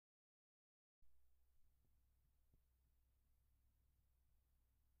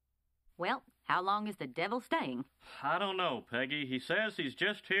Well, how long is the devil staying? I don't know, Peggy. He says he's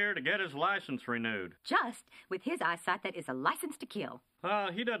just here to get his license renewed. Just? With his eyesight, that is a license to kill.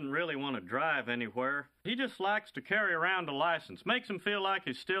 He doesn't really want to drive anywhere. He just likes to carry around a license. Makes him feel like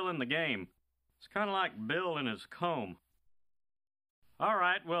he's still in the game. It's kind of like Bill and his comb. All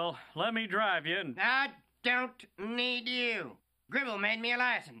right, well, let me drive you and... I don't need you. Gribble made me a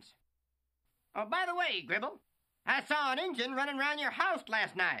license. Oh, by the way, Gribble, I saw an engine running around your house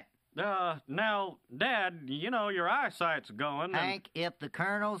last night. Now, Dad, you know your eyesight's going. Hank, if the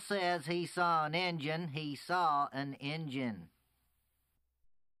Colonel says he saw an engine, he saw an engine.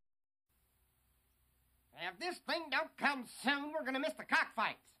 If this thing don't come soon, we're gonna miss the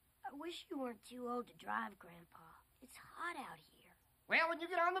cockfights. I wish you weren't too old to drive, Grandpa. It's hot out here. Well, when you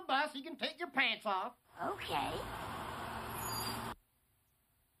get on the bus, you can take your pants off. Okay.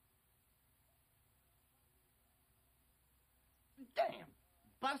 Damn,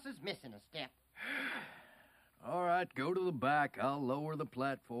 bus is missing a step. All right, go to the back. I'll lower the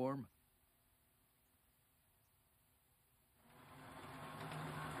platform.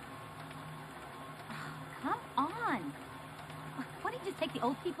 Come on. Why don't you just take the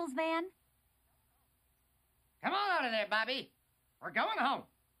old people's van? Come on out of there, Bobby. We're going home.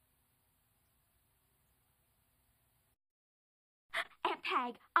 Aunt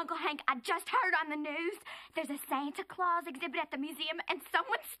Peg, Uncle Hank, I just heard on the news there's a Santa Claus exhibit at the museum and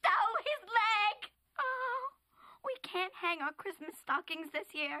someone stole his leg. Oh, we can't hang our Christmas stockings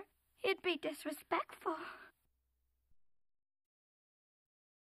this year. It'd be disrespectful.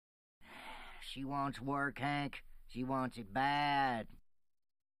 She wants work, Hank. She wants it bad.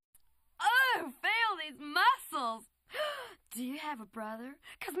 Oh, feel these muscles. Do you have a brother?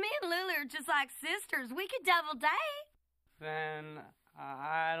 'Cause me and Lily are just like sisters. We could double date. Then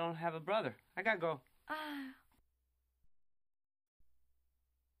I don't have a brother. I gotta go.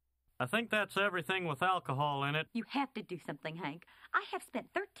 I think that's everything with alcohol in it. You have to do something, Hank. I have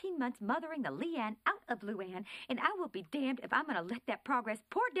spent 13 months mothering the Leanne out of Luann, and I will be damned if I'm going to let that progress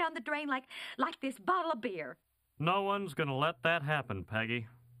pour down the drain like this bottle of beer. No one's going to let that happen, Peggy.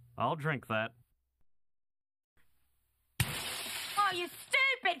 I'll drink that. Oh, you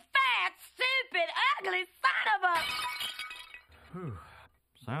stupid, fat, stupid, ugly son of a... Whew.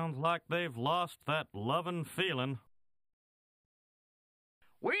 Sounds like they've lost that lovin' feeling.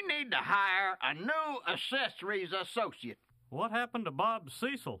 We need to hire a new accessories associate. What happened to Bob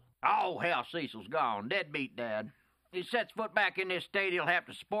Cecil? Oh, hell, Cecil's gone. Deadbeat Dad. He sets foot back in this state, he'll have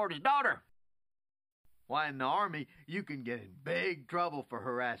to support his daughter. Why, in the Army, you can get in big trouble for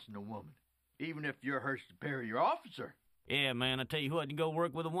harassing a woman, even if you're her superior officer. Yeah, man, I tell you what, you go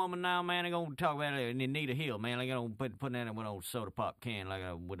work with a woman now, man, they're going to talk about it and they need a heel, man. They're going to put that in with an old soda pop can like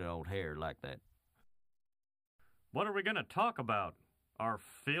with an old hair like that. What are we going to talk about? Our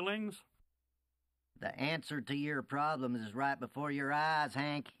feelings? The answer to your problems is right before your eyes,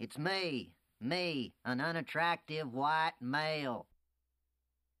 Hank. It's me. Me, an unattractive white male.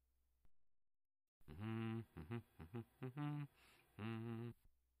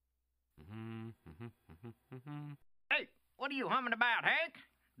 Hey, what are you humming about, Hank?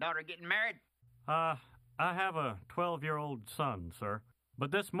 Daughter getting married? I have a 12-year-old son, sir.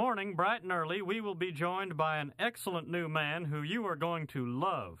 But this morning, bright and early, we will be joined by an excellent new man who you are going to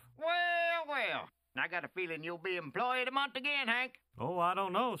love. Well, I got a feeling you'll be employed a month again, Hank. Oh, I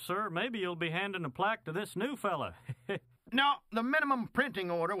don't know, sir. Maybe you'll be handing a plaque to this new fella. No, the minimum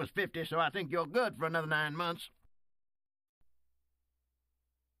printing order was 50, so I think you're good for another 9 months.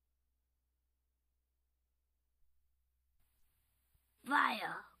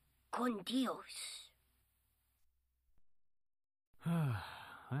 Vaya con Dios.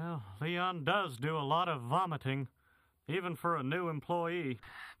 Well, Leon does do a lot of vomiting, even for a new employee.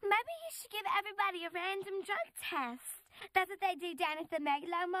 Maybe you should give everybody a random drug test. That's what they do down at the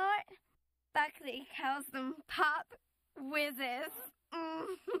Megalomart. Buckley calls them pop whizzes.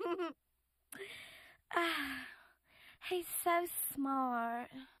 He's so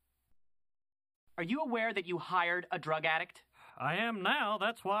smart. Are you aware that you hired a drug addict? I am now.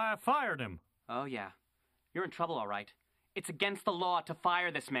 That's why I fired him. Oh, yeah. You're in trouble, all right. It's against the law to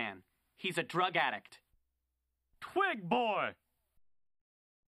fire this man. He's a drug addict. Twig boy!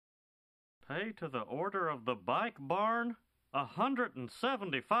 Pay to the order of the bike barn?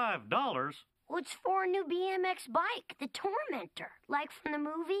 $175? What's for a new BMX bike? The Tormentor. Like from the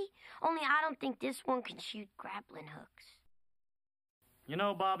movie? Only I don't think this one can shoot grappling hooks. You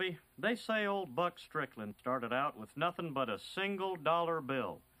know, Bobby, they say old Buck Strickland started out with nothing but a single dollar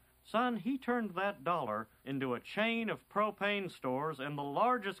bill. Son, he turned that dollar into a chain of propane stores and the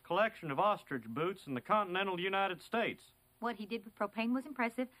largest collection of ostrich boots in the continental United States. What he did with propane was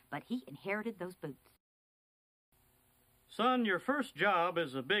impressive, but he inherited those boots. Son, your first job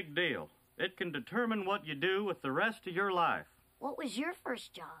is a big deal. It can determine what you do with the rest of your life. What was your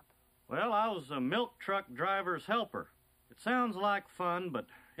first job? Well, I was a milk truck driver's helper. It sounds like fun, but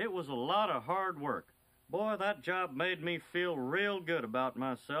it was a lot of hard work. Boy, that job made me feel real good about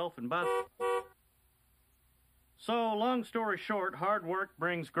myself, and So, long story short, hard work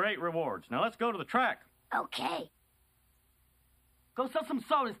brings great rewards. Now, let's go to the track. Okay. Go sell some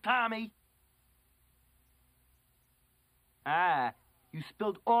sodas, Tommy. Ah, you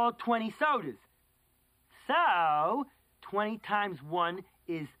spilled all 20 sodas. So, 20 times 1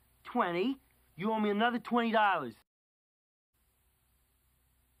 is 20. You owe me another $20.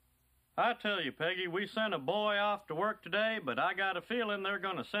 I tell you, Peggy, we sent a boy off to work today, but I got a feeling they're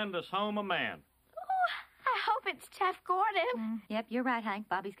going to send us home a man. Oh, I hope it's Jeff Gordon. Yep, you're right, Hank.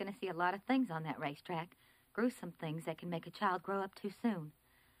 Bobby's going to see a lot of things on that racetrack. Gruesome things that can make a child grow up too soon.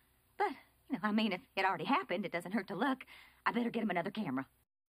 But, if it already happened, it doesn't hurt to look. I better get him another camera.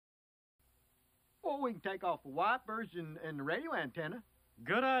 Or we can take off the wipers and the radio antenna.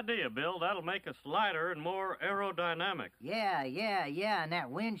 Good idea, Bill. That'll make us lighter and more aerodynamic. Yeah, and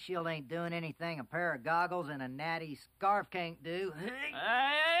that windshield ain't doing anything a pair of goggles and a natty scarf can't do.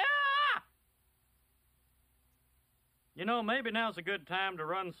 Maybe now's a good time to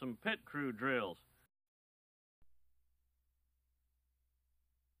run some pit crew drills.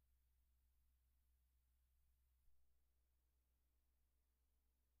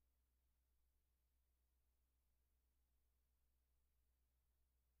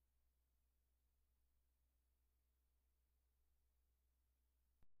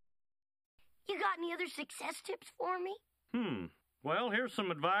 You got any other success tips for me? Well, here's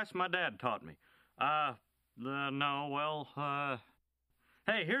some advice my dad taught me.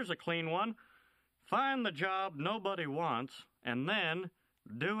 Hey, here's a clean one. Find the job nobody wants, and then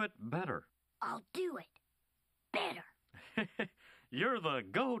do it better. I'll do it better. You're the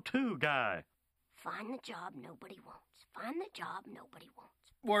go-to guy. Find the job nobody wants. Find the job nobody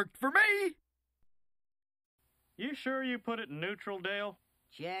wants. Worked for me. You sure you put it in neutral, Dale?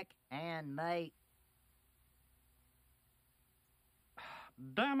 Check and mate.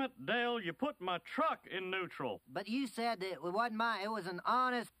 Damn it, Dale, you put my truck in neutral. But you said that it wasn't mine. It was an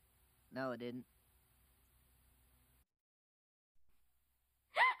honest... No, it didn't.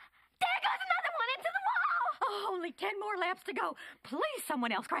 There goes another one into the wall! Oh, only 10 more laps to go. Please,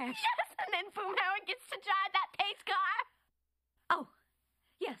 someone else crash. Yes, and then Boomhauer gets to drive that pace car. Oh,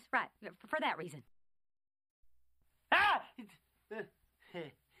 yes, right, for that reason. Ah!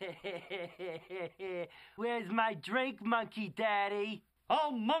 Where's my drink, Monkey Daddy?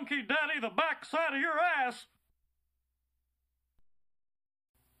 I'll Monkey Daddy the backside of your ass!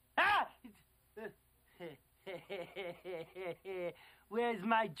 Ah! Where's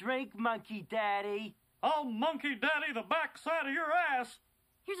my drink, Monkey Daddy? I'll Monkey Daddy the backside of your ass!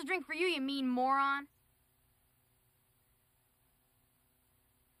 Here's a drink for you, you mean moron.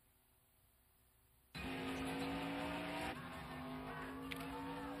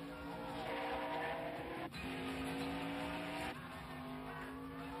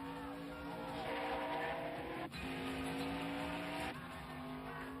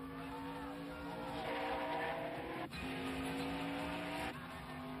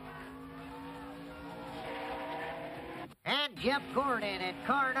 And Jeff Gordon at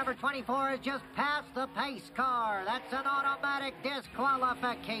car number 24 has just passed the pace car. That's an automatic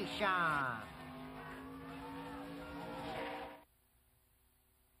disqualification.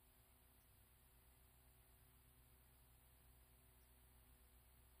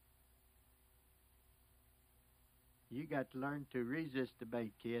 You got to learn to resist the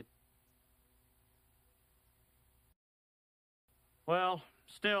bait, kid. Well,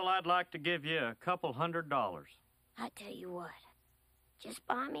 still, I'd like to give you a couple $100. I tell you what, just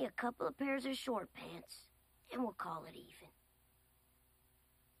buy me a couple of pairs of short pants, and we'll call it even.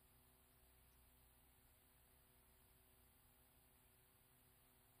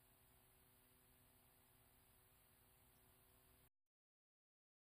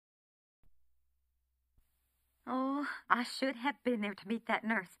 Oh, I should have been there to meet that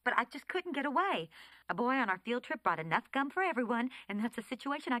nurse, but I just couldn't get away. A boy on our field trip brought enough gum for everyone, and that's a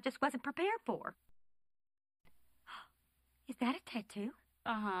situation I just wasn't prepared for. Is that a tattoo?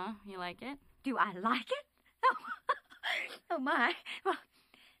 Uh-huh. You like it? Do I like it? Oh, my. Well,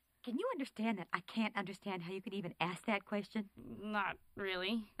 can you understand that I can't understand how you could even ask that question? Not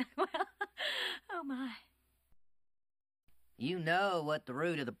really. Well, oh, my. You know what the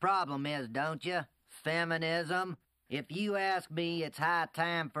root of the problem is, don't you? Feminism. If you ask me, it's high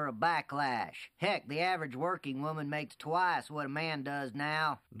time for a backlash. Heck, the average working woman makes twice what a man does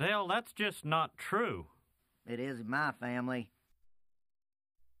now. Dale, that's just not true. It is in my family.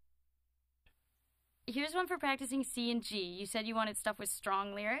 Here's one for practicing C and G. You said you wanted stuff with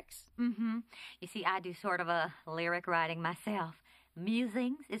strong lyrics? Mm-hmm. You see, I do sort of a lyric writing myself.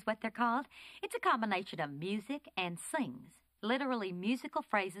 Musings is what they're called. It's a combination of music and sings. Literally musical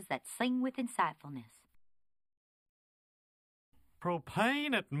phrases that sing with insightfulness.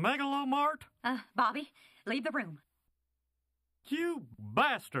 Propane at Megalomart? Bobby, leave the room. You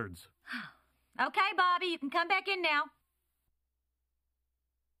bastards! Okay, Bobby, you can come back in now.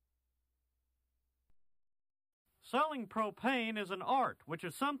 Selling propane is an art, which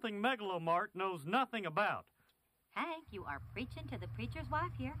is something Megalomart knows nothing about. Hank, you are preaching to the preacher's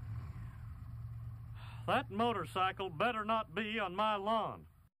wife here. That motorcycle better not be on my lawn.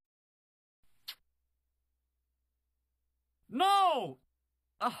 No!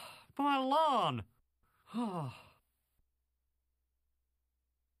 My lawn!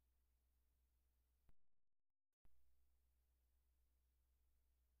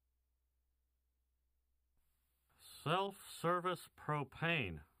 Self-service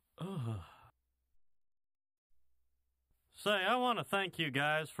propane. Ugh. Say, I want to thank you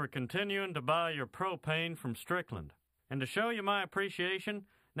guys for continuing to buy your propane from Strickland. And to show you my appreciation,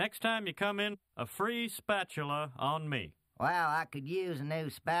 next time you come in, a free spatula on me. Wow, I could use a new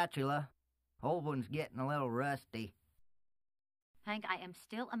spatula. Old one's getting a little rusty. Hank, I am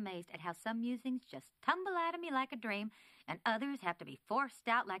still amazed at how some musings just tumble out of me like a dream, and others have to be forced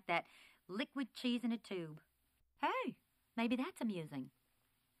out like that liquid cheese in a tube. Hey, maybe that's amusing.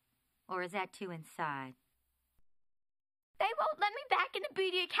 Or is that too inside? They won't let me back in the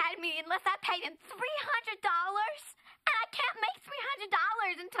Beauty Academy unless I pay them $300. And I can't make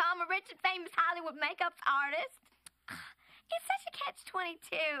 $300 until I'm a rich and famous Hollywood makeup artist. It's such a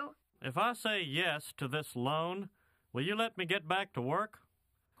catch-22. If I say yes to this loan, will you let me get back to work?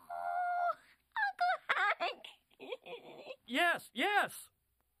 Oh, Uncle Hank. Yes, yes.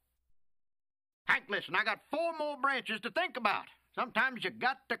 Hank, listen, I got 4 more branches to think about. Sometimes you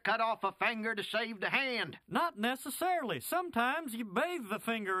got to cut off a finger to save the hand. Not necessarily. Sometimes you bathe the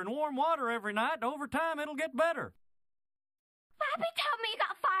finger in warm water every night. Over time, it'll get better. Bobby told me you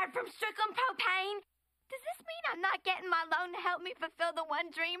got fired from Strickland Propane. Does this mean I'm not getting my loan to help me fulfill the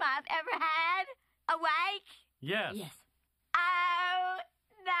one dream I've ever had? Awake? Yes. Yes. Oh,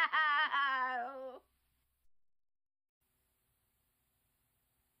 no.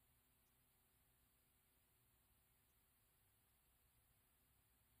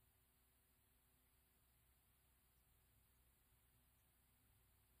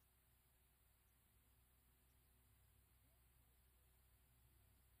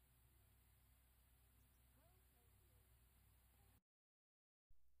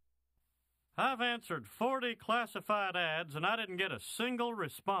 I've answered 40 classified ads, and I didn't get a single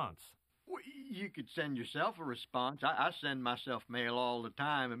response. Well, you could send yourself a response. I send myself mail all the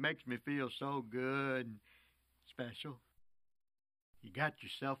time. It makes me feel so good and special. You got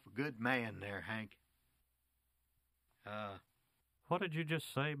yourself a good man there, Hank. What did you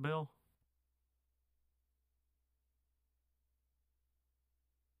just say, Bill?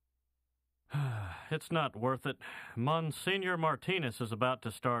 It's not worth it. Monsignor Martinez is about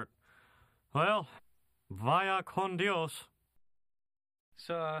to start. Well, vaya con Dios.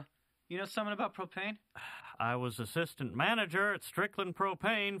 So, you know something about propane? I was assistant manager at Strickland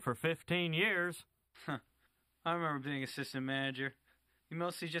Propane for 15 years. I remember being assistant manager. You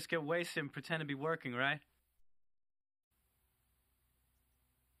mostly just get wasted and pretend to be working, right?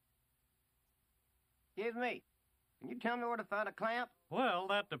 Excuse me. Can you tell me where to find a clamp? Well,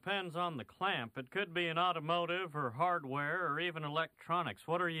 that depends on the clamp. It could be in automotive or hardware or even electronics.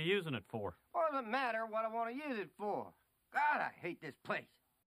 What are you using it for? What does it matter what I want to use it for? God, I hate this place.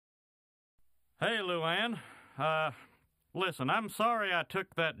 Hey, Luann. Listen, I'm sorry I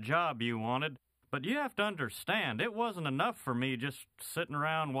took that job you wanted, but you have to understand, it wasn't enough for me just sitting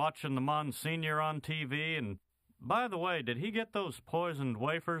around watching the Monsignor on TV. And by the way, did he get those poisoned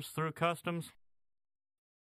wafers through customs?